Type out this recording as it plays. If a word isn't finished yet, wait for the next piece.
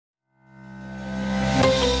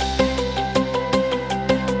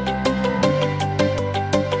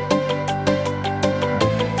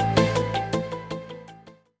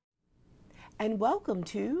Welcome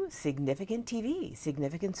to Significant TV,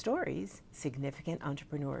 Significant Stories, Significant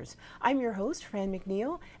Entrepreneurs. I'm your host, Fran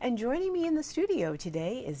McNeil, and joining me in the studio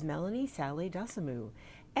today is Meloney Sallie-Dosunmu,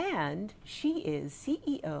 and she is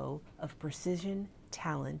CEO of Precision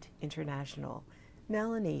Talent International.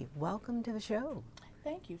 Meloney, welcome to the show.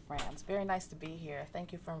 Thank you, Fran. It's very nice to be here.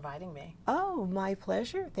 Thank you for inviting me. Oh, my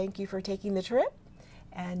pleasure. Thank you for taking the trip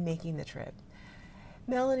and making the trip.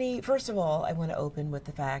 Meloney, first of all, I want to open with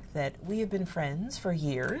the fact that we have been friends for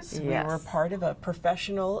years. Yes. We were part of a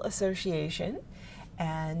professional association,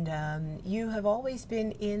 and you have always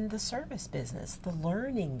been in the service business, the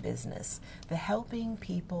learning business, the helping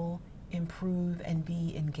people improve and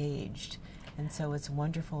be engaged. And so it's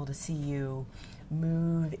wonderful to see you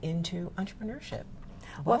move into entrepreneurship.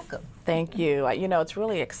 Welcome. Well, thank you. You know, it's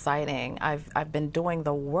really exciting. I've been doing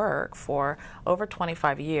the work for over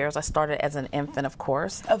 25 years. I started as an infant, of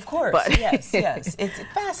course. Of course, but yes. It's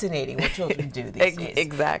fascinating what children do these days.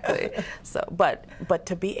 Exactly. So, but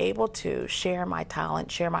to be able to share my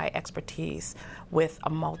talent, share my expertise with a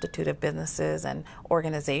multitude of businesses and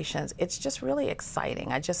organizations, it's just really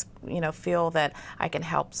exciting. I just, feel that I can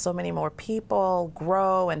help so many more people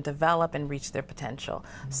grow and develop and reach their potential.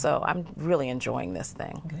 So I'm really enjoying this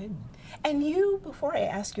thing. Good. And you, before I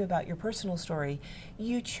ask you about your personal story,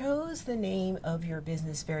 you chose the name of your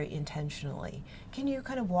business very intentionally. Can you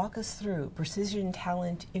kind of walk us through Precision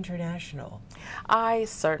Talent International? I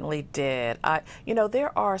certainly did.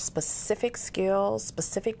 There are specific skills,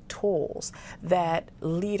 specific tools that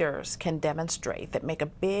leaders can demonstrate that make a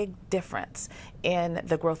big difference in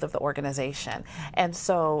the growth of the organization. And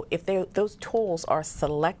so if those tools are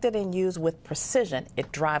selected and used with precision,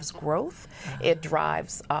 it drives growth, it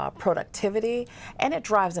drives productivity, and it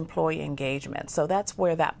drives employee engagement. So that's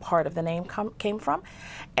where that part of the name came from.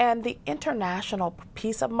 And the international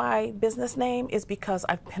piece of my business name is because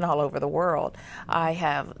I've been all over the world. I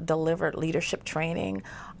have delivered leadership training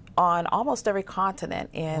on almost every continent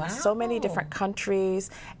in so many different countries,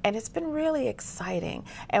 and it's been really exciting.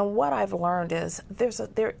 And what I've learned is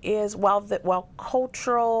while the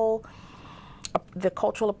cultural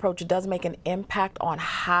approach does make an impact on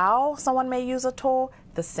how someone may use a tool,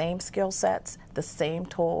 the same skill sets, the same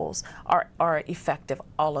tools are effective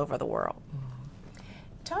all over the world.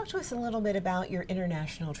 Talk to us a little bit about your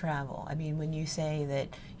international travel. I mean, when you say that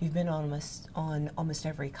you've been on almost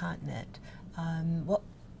every continent, what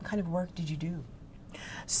kind of work did you do?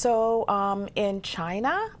 So in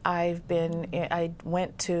China, I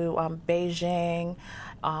went to Beijing,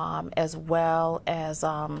 as well as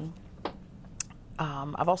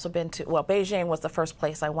I've also been to, Beijing was the first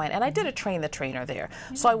place I went, and I did a train the trainer there.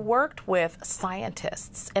 So I worked with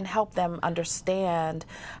scientists and helped them understand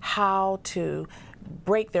how to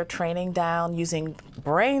break their training down using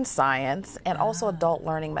brain science and also adult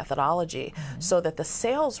learning methodology, so that the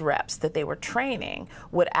sales reps that they were training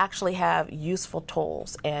would actually have useful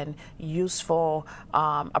tools and useful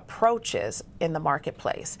approaches in the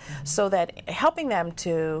marketplace, so that helping them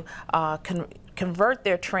to convert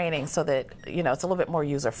their training so that it's a little bit more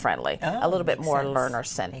user-friendly, a little bit more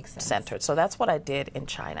learner-centered. So that's what I did in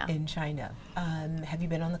China. In China. Have you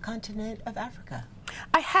been on the continent of Africa?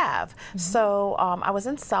 I have. So I was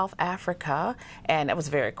in South Africa, and it was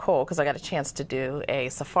very cool because I got a chance to do a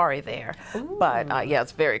safari there. Ooh. But yeah,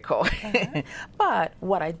 it's very cool. But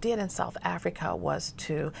what I did in South Africa was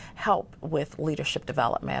to help with leadership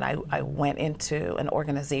development. I went into an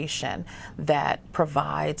organization that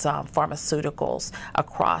provides pharmaceuticals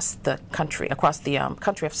across the country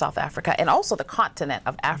of South Africa, and also the continent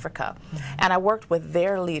of Africa. And I worked with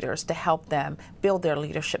their leaders to help them build their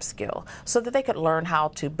leadership skill so that they could learn how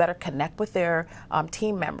to better connect with their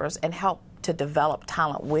team members and help to develop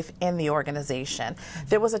talent within the organization.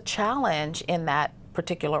 There was a challenge in that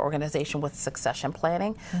particular organization with succession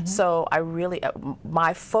planning. So I really,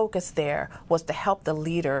 my focus there was to help the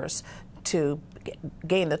leaders to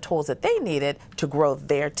gain the tools that they needed to grow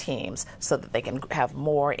their teams so that they can have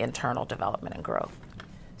more internal development and growth.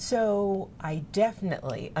 So I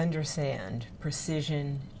definitely understand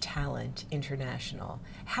Precision Talent International.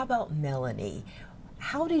 How about Meloney?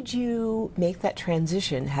 How did you make that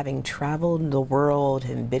transition, having traveled the world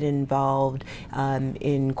and been involved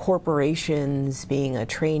in corporations, being a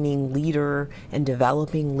training leader and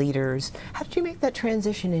developing leaders? How did you make that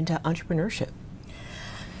transition into entrepreneurship?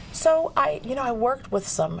 So I worked with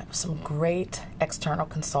some great external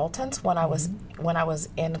consultants when I was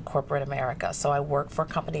in corporate America. So I worked for a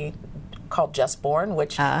company called Just Born,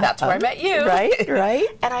 which that's where I met you. Right.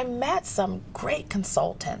 And I met some great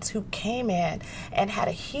consultants who came in and had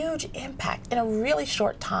a huge impact in a really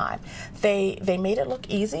short time. They made it look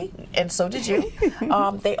easy, and so did you.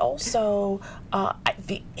 They also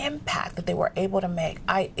the impact that they were able to make,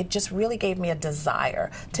 it just really gave me a desire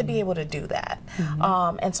to be able to do that.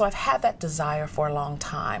 And so I've had that desire for a long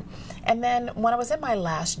time. And then when I was in my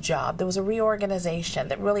last job, there was a reorganization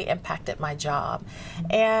that really impacted my job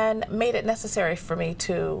and made it necessary for me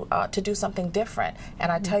to do something different.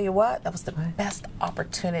 And I tell you what, that was the best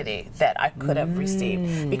opportunity that I could have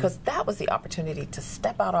received, because that was the opportunity to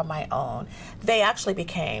step out on my own. They actually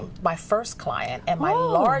became my first client and my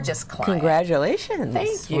largest client. Congratulations.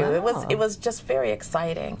 Thank you. Wow. It was just very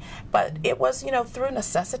exciting. But it was, through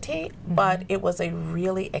necessity, but it was a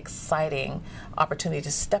really exciting opportunity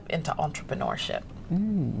to step into entrepreneurship,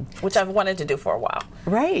 which I've wanted to do for a while.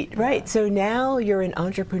 Right, right. So now you're an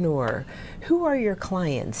entrepreneur. Who are your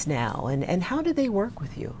clients now, and how do they work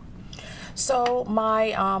with you? So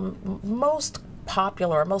my most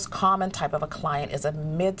popular, most common type of a client is a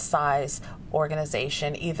mid-size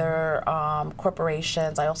organization, either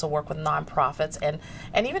corporations. I also work with nonprofits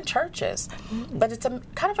and even churches. But it's a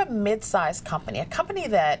kind of a mid-sized company, a company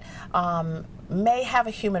that may have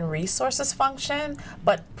a human resources function,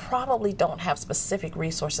 but probably don't have specific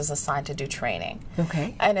resources assigned to do training.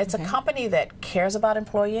 Okay. And it's a company that cares about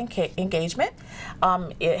employee engagement.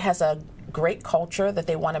 It has a great culture that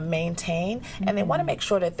they want to maintain, and they want to make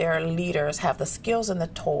sure that their leaders have the skills and the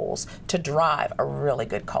tools to drive a really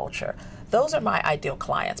good culture. Those are my ideal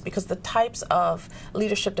clients, because the types of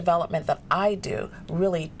leadership development that I do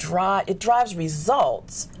really drives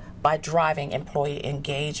results by driving employee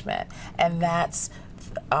engagement, and that's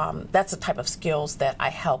the type of skills that I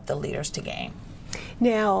help the leaders to gain.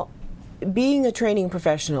 Now, being a training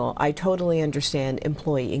professional, I totally understand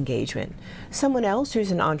employee engagement. Someone else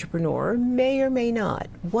who's an entrepreneur may or may not.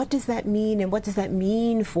 What does that mean, and what does that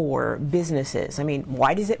mean for businesses? I mean,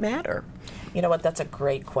 why does it matter? You know what, that's a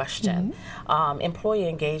great question. Employee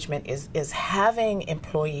engagement is having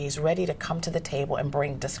employees ready to come to the table and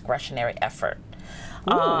bring discretionary effort.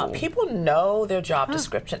 People know their job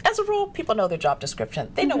description. As a rule, people know their job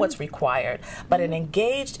description. They know what's required. But an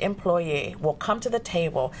engaged employee will come to the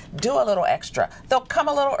table, do a little extra. They'll come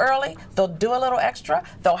a little early. They'll do a little extra.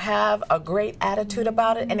 They'll have a great attitude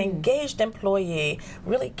about it. An engaged employee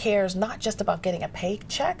really cares not just about getting a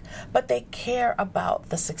paycheck, but they care about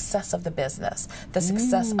the success of the business, the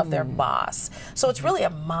success of their boss. So it's really a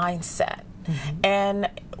mindset. And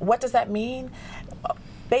what does that mean?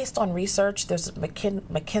 Based on research, there's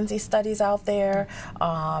McKinsey studies out there.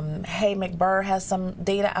 Hey, McBurr has some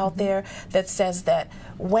data out there that says that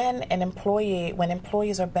when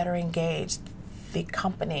employees are better engaged, the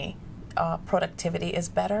company productivity is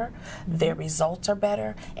better, their results are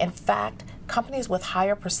better. In fact, companies with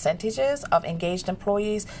higher percentages of engaged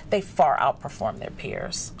employees, they far outperform their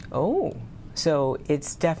peers. Oh. So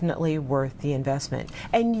it's definitely worth the investment.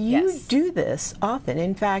 And you do this often.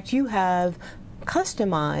 In fact, you have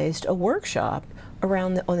customized a workshop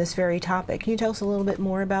around on this very topic. Can you tell us a little bit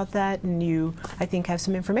more about that? And you, I think, have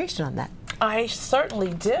some information on that. I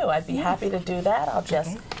certainly do. I'd be happy to do that. I'll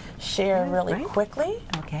just share really quickly.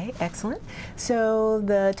 Okay, excellent. So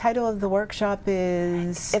the title of the workshop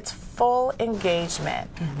is? It's Full Engagement,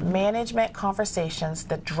 Management Conversations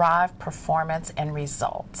that Drive Performance and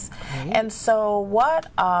Results. And so what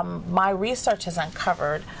my research has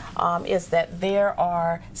uncovered is that there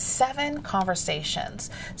are 7 conversations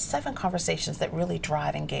that really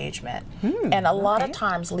drive engagement. And a lot of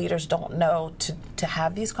times leaders don't know to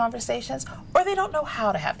have these conversations, or they don't know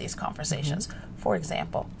how to have these conversations. For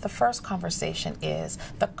example, the first conversation is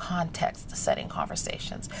the context-setting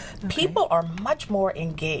conversations. People are much more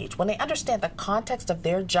engaged when they understand the context of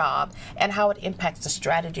their job and how it impacts the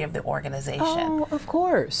strategy of the organization. Oh, of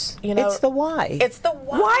course. It's the why. It's the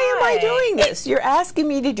why. Why am I doing this? You're asking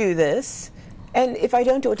me to do this, and if I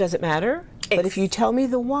don't do it, does it matter? But if you tell me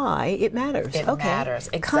the why, it matters. It matters,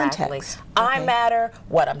 exactly. Context. I matter,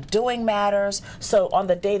 what I'm doing matters. So on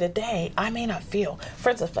the day-to-day, I may not feel, for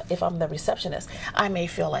instance, if I'm the receptionist, I may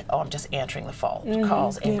feel like, oh, I'm just answering the phone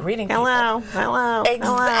calls and greeting people. Hello.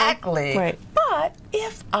 Exactly. Right. But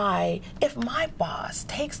if my boss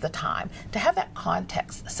takes the time to have that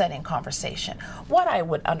context-setting conversation, what I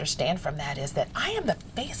would understand from that is that I am the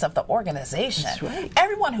face of the organization. That's right.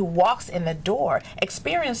 Everyone who walks in the door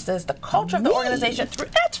experiences the culture of the organization.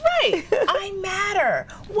 That's right. I matter.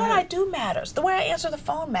 What I do matters. The way I answer the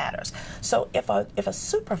phone matters. So if a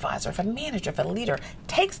supervisor, if a manager, if a leader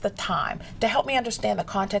takes the time to help me understand the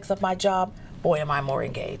context of my job, boy, am I more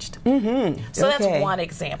engaged. So that's one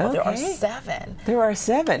example. There are 7. There are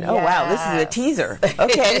 7. Oh, wow. This is a teaser.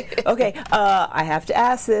 Okay. I have to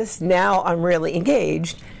ask this. Now I'm really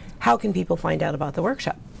engaged. How can people find out about the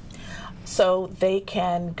workshop? So they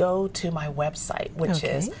can go to my website, which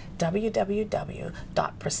Okay. is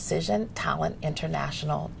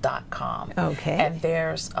www.precisiontalentinternational.com. Okay. And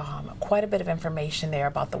there's quite a bit of information there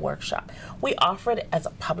about the workshop. We offer it as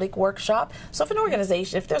a public workshop. So if an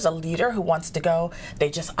organization, if there's a leader who wants to go,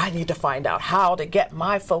 I need to find out how to get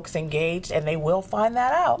my folks engaged, and they will find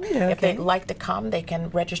that out. Yeah, If they'd okay. like to come, they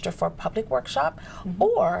can register for a public workshop,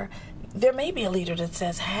 or there may be a leader that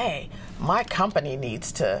says, hey, my company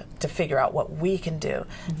needs to figure out what we can do.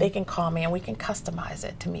 They can call me and we can customize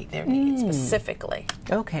it to meet their needs specifically.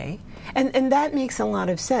 Okay. And that makes a lot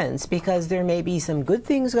of sense, because there may be some good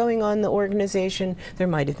things going on in the organization, there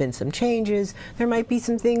might have been some changes, there might be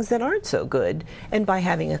some things that aren't so good, and by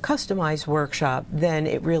having a customized workshop, then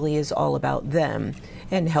it really is all about them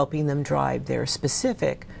and helping them drive their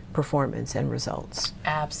specific performance and results.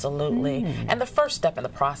 Absolutely. And the first step in the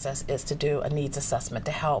process is to do a needs assessment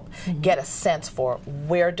to help get a sense for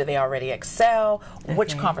where do they already excel,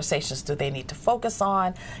 which conversations do they need to focus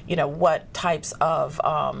on, what types of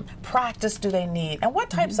practice do they need, and what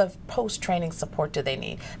types of post-training support do they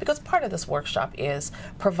need. Because part of this workshop is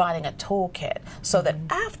providing a toolkit so that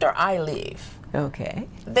after I leave,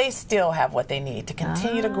 they still have what they need to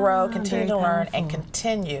continue to grow, continue to learn, and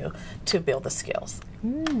continue to build the skills.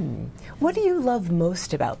 What do you love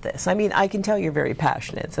most about this? I mean, I can tell you're very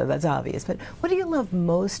passionate, so that's obvious, but what do you love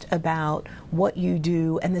most about what you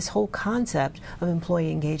do and this whole concept of employee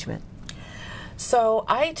engagement? So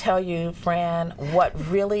I tell you, Fran, what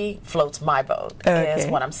really floats my boat is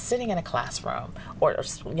when I'm sitting in a classroom, or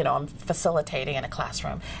I'm facilitating in a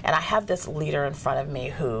classroom, and I have this leader in front of me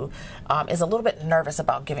who is a little bit nervous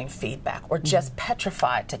about giving feedback, or just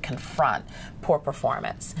petrified to confront poor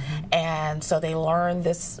performance. And so they learn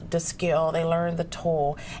the skill, they learn the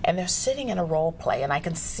tool, and they're sitting in a role play, and I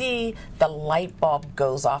can see the light bulb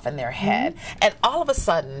goes off in their head, and all of a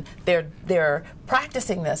sudden they're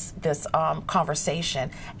practicing this conversation,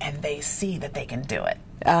 and they see that they can do it.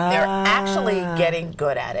 They're actually getting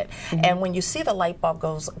good at it. And when you see the light bulb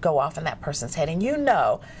go off in that person's head, and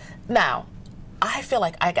now I feel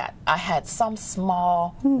like I had some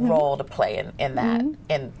small role to play in that,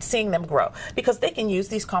 in seeing them grow, because they can use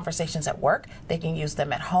these conversations at work, they can use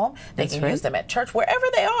them at home, they can use them at church, wherever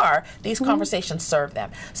they are, these conversations serve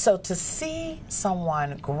them. So to see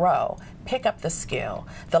someone grow, pick up the skill,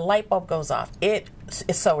 the light bulb goes off, it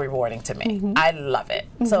is so rewarding to me. I love it.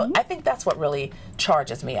 So I think that's what really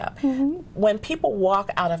charges me up. When people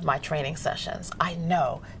walk out of my training sessions, I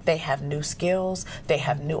know they have new skills, they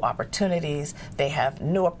have new opportunities, they have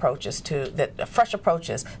new approaches fresh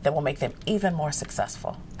approaches that will make them even more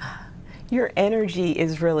successful. Your energy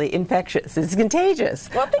is really infectious. It's contagious.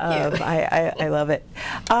 Well, thank you. I love it.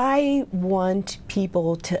 I want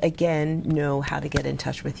people to, again, know how to get in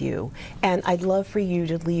touch with you. And I'd love for you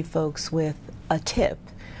to leave folks with a tip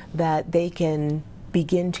that they can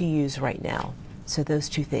begin to use right now. So those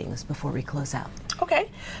two things before we close out. Okay.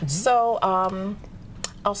 So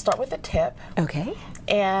I'll start with a tip. Okay.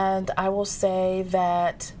 And I will say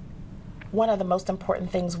that one of the most important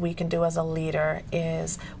things we can do as a leader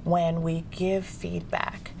is when we give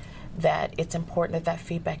feedback, that it's important that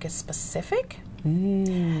feedback is specific.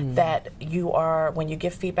 That when you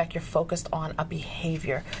give feedback, you're focused on a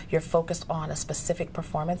behavior, you're focused on a specific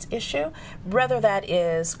performance issue, whether that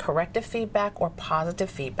is corrective feedback or positive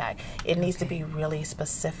feedback. It needs to be really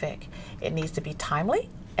specific. It needs to be timely,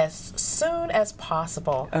 as soon as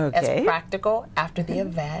possible, as practical after the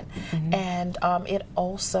event, and it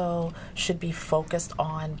also should be focused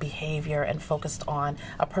on behavior and focused on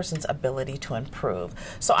a person's ability to improve.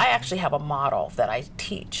 So I actually have a model that I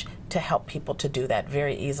teach to help people to do that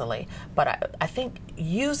very easily. But I think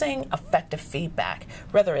using effective feedback,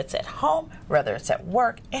 whether it's at home, whether it's at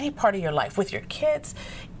work, any part of your life, with your kids,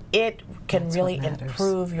 it can really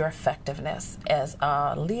improve your effectiveness as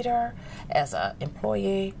a leader, as an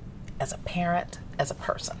employee, as a parent, as a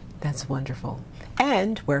person. That's wonderful.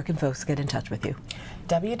 And where can folks get in touch with you?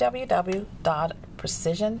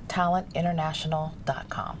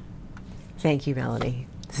 www.precisiontalentinternational.com. Thank you, Melanie.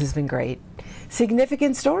 This has been great.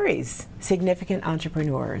 Significant stories, significant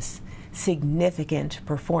entrepreneurs, significant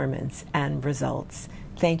performance and results.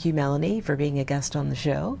 Thank you, Melanie, for being a guest on the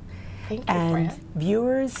show. Thank you, and Fran.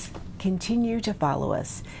 Viewers, continue to follow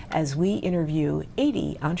us as we interview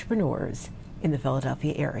 80 entrepreneurs in the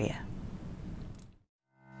Philadelphia area.